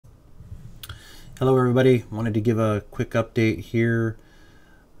Hello everybody, wanted to give a quick update here,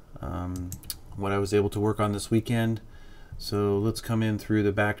 what I was able to work on this weekend. So let's come in through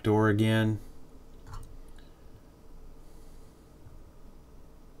the back door again.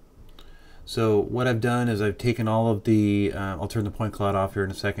 So what I've done is I've taken all of the, I'll turn the point cloud off here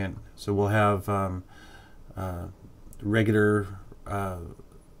in a second. So we'll have regular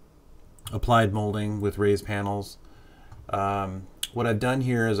applied molding with raised panels. What I've done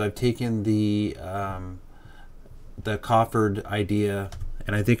here is I've taken the coffered idea,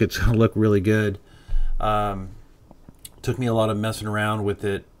 and I think it's going to look really good. Took me a lot of messing around with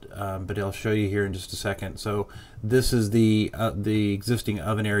it, but I'll show you here in just a second. So this is the existing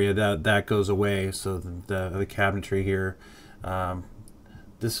oven area that goes away. So the cabinetry here.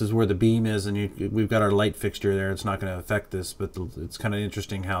 This is where the beam is, and we've got our light fixture there. It's not going to affect this, but it's kind of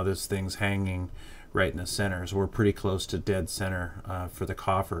interesting how this thing's hanging right in the center. So we're pretty close to dead center for the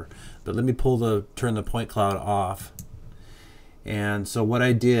coffer. But let me turn the point cloud off. And so what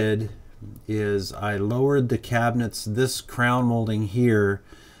I did is I lowered the cabinets. This crown molding here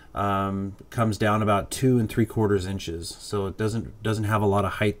comes down about 2 3/4 inches. So it doesn't have a lot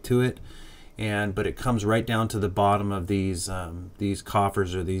of height to it. But it comes right down to the bottom of these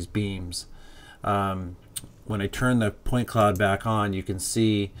coffers or these beams. When I turn the point cloud back on, you can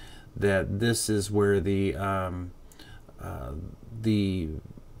see that this is where the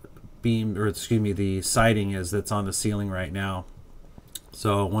beam, or excuse me, the siding is that's on the ceiling right now.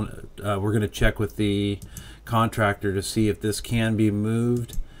 So we're going to check with the contractor to see if this can be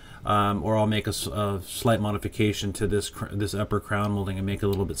moved, or I'll make a slight modification to this upper crown molding and make it a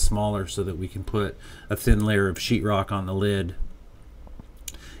little bit smaller so that we can put a thin layer of sheetrock on the lid,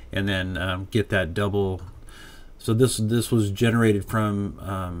 and then get that double. So this was generated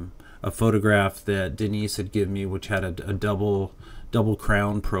from a photograph that Denise had given me, which had a double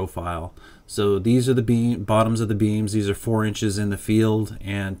crown profile. So these are the bottoms of the beams. These are 4 inches in the field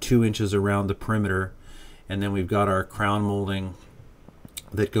and 2 inches around the perimeter, and then we've got our crown molding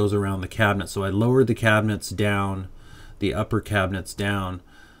that goes around the cabinet. So I lowered the cabinets down, the upper cabinets down,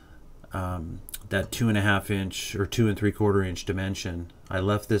 that 2.5 inch or 2 3/4 inch dimension. I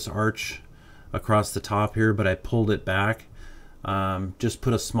left this arch across the top here, but I pulled it back. Just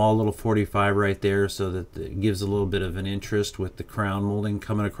put a small little 45 right there so that it gives a little bit of an interest with the crown molding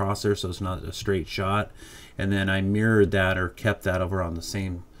coming across there, so it's not a straight shot. And then I mirrored that, or kept that over on the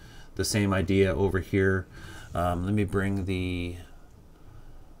same idea over here. Let me bring the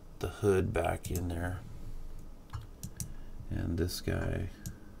hood back in there, and this guy.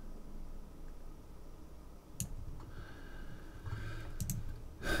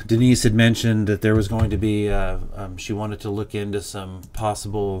 Denise had mentioned that there was going to be, she wanted to look into some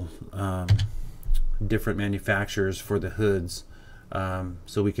possible different manufacturers for the hoods,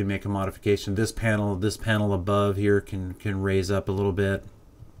 so we can make a modification. This panel above here can raise up a little bit.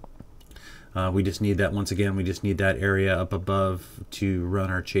 We just need that, once again, we just need that area up above to run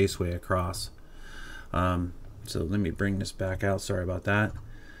our chaseway across. So let me bring this back out, sorry about that.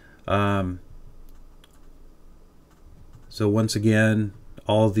 So once again,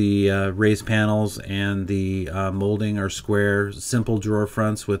 all the raised panels and the molding are square, simple drawer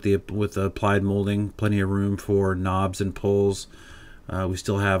fronts with the applied molding, plenty of room for knobs and pulls. We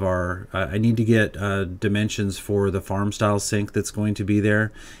still have our, I need to get dimensions for the farm style sink that's going to be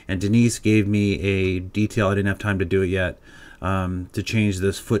there, and Denise gave me a detail, I didn't have time to do it yet, to change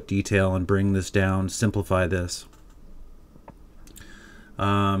this foot detail and bring this down, simplify this.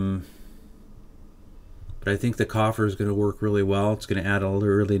 But I think the coffer is going to work really well. It's going to add a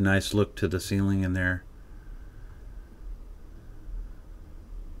really nice look to the ceiling in there.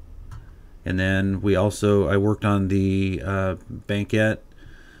 And then I worked on the banquette.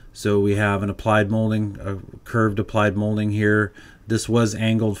 So we have an applied molding, a curved applied molding here. This was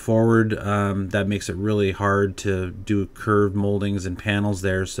angled forward. That makes it really hard to do curved moldings and panels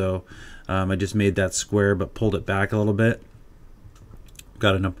there. So I just made that square but pulled it back a little bit.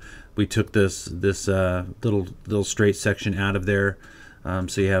 We took this little straight section out of there,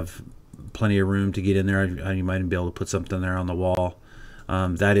 so you have plenty of room to get in there. You might even be able to put something there on the wall.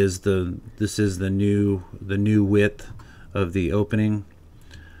 This is the new width of the opening.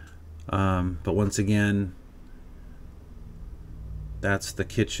 But once again, that's the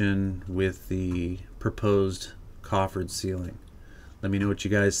kitchen with the proposed coffered ceiling. Let me know what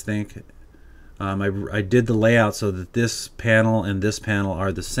you guys think. I did the layout so that this panel and this panel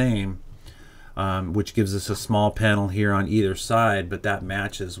are the same, which gives us a small panel here on either side, but that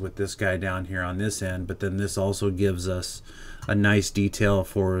matches with this guy down here on this end. But then this also gives us a nice detail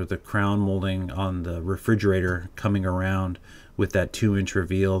for the crown molding on the refrigerator coming around with that 2-inch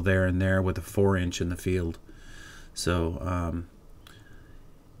reveal there and there with a 4-inch in the field. So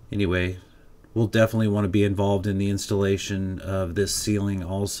anyway, we'll definitely want to be involved in the installation of this ceiling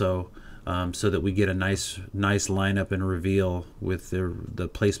also, so that we get a nice lineup and reveal with the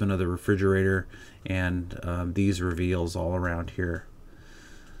placement of the refrigerator and these reveals all around here.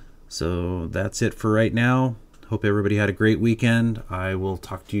 So that's it for right now. Hope everybody had a great weekend. I will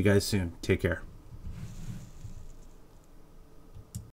talk to you guys soon. Take care.